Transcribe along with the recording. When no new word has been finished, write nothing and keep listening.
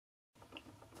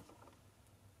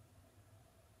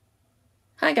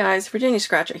Hi guys, Virginia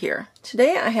Scratcher here.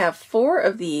 Today I have 4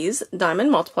 of these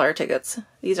Diamond Multiplier tickets.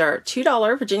 These are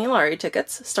 $2 Virginia Lottery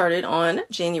tickets, started on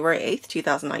January 8th,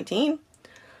 2019.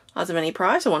 Odds of any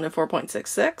prize are 1 in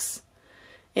 4.66.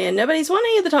 And nobody's won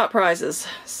any of the top prizes,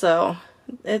 so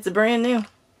it's brand new.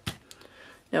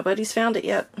 Nobody's found it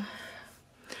yet.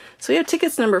 So we have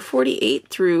tickets number 48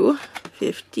 through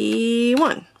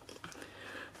 51.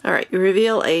 Alright, you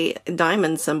reveal a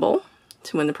diamond symbol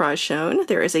to win the prize shown.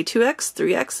 There is a 2x,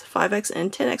 3x, 5x,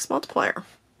 and 10x multiplier.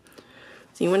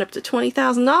 So you went up to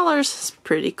 $20,000. It's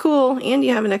pretty cool, and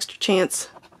you have an extra chance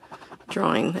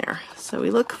drawing there. So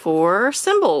we look for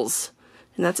symbols,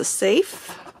 and that's a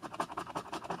safe,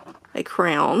 a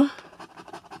crown,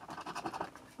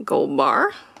 a gold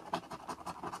bar,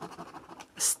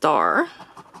 a star,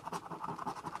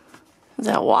 is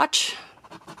that a watch,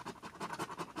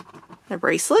 a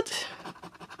bracelet,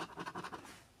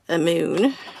 a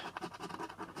moon,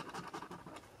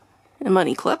 a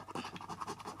money clip,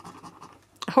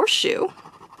 a horseshoe,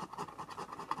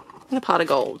 and a pot of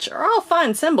gold. Are all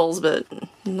fine symbols, but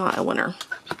not a winner.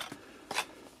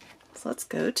 So let's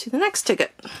go to the next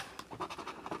ticket.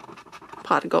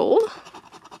 Pot of gold,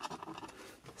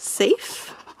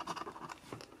 safe,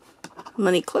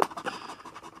 money clip,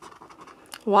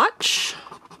 watch,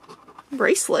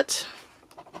 bracelet,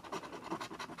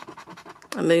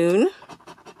 a moon,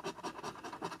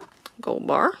 gold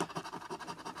bar,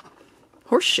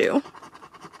 horseshoe,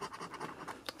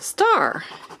 star,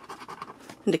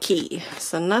 and a key.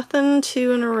 So nothing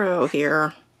 2 in a row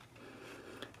here.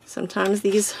 Sometimes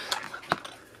these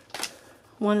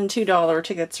 $1 and $2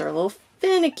 tickets are a little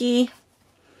finicky.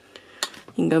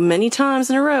 You can go many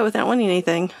times in a row without winning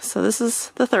anything. So this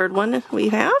is the third one we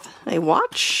have. A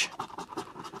watch,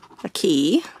 a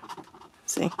key,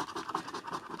 let's see,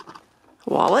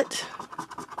 wallet,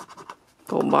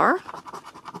 gold bar,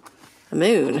 a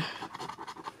moon,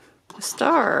 a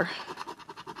star,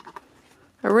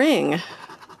 a ring,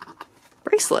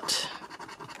 bracelet,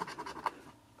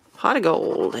 pot of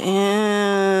gold,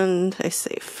 and a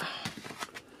safe.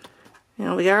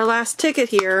 Now we got our last ticket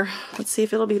here. Let's see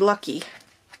if it'll be lucky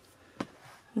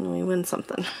and we win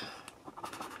something.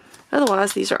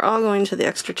 Otherwise, these are all going to the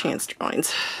extra chance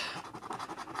drawings.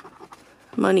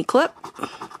 Money clip,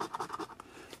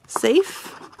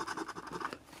 safe,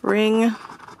 ring,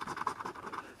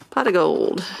 pot of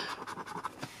gold,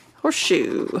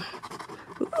 horseshoe,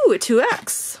 ooh, a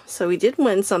 2x. So we did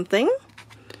win something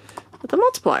with a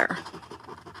multiplier.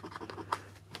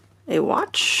 A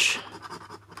watch,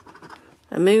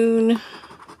 a moon,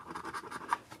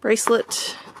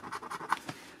 bracelet,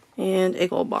 and a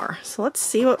gold bar. So let's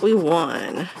see what we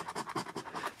won.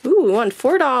 Ooh, we won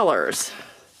 $4.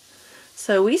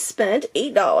 So we spent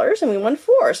 $8 and we won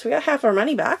 $4. So we got half our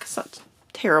money back. It's not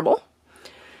terrible.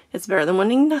 It's better than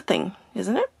winning nothing,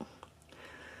 isn't it?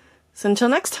 So until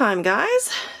next time,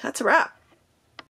 guys, that's a wrap.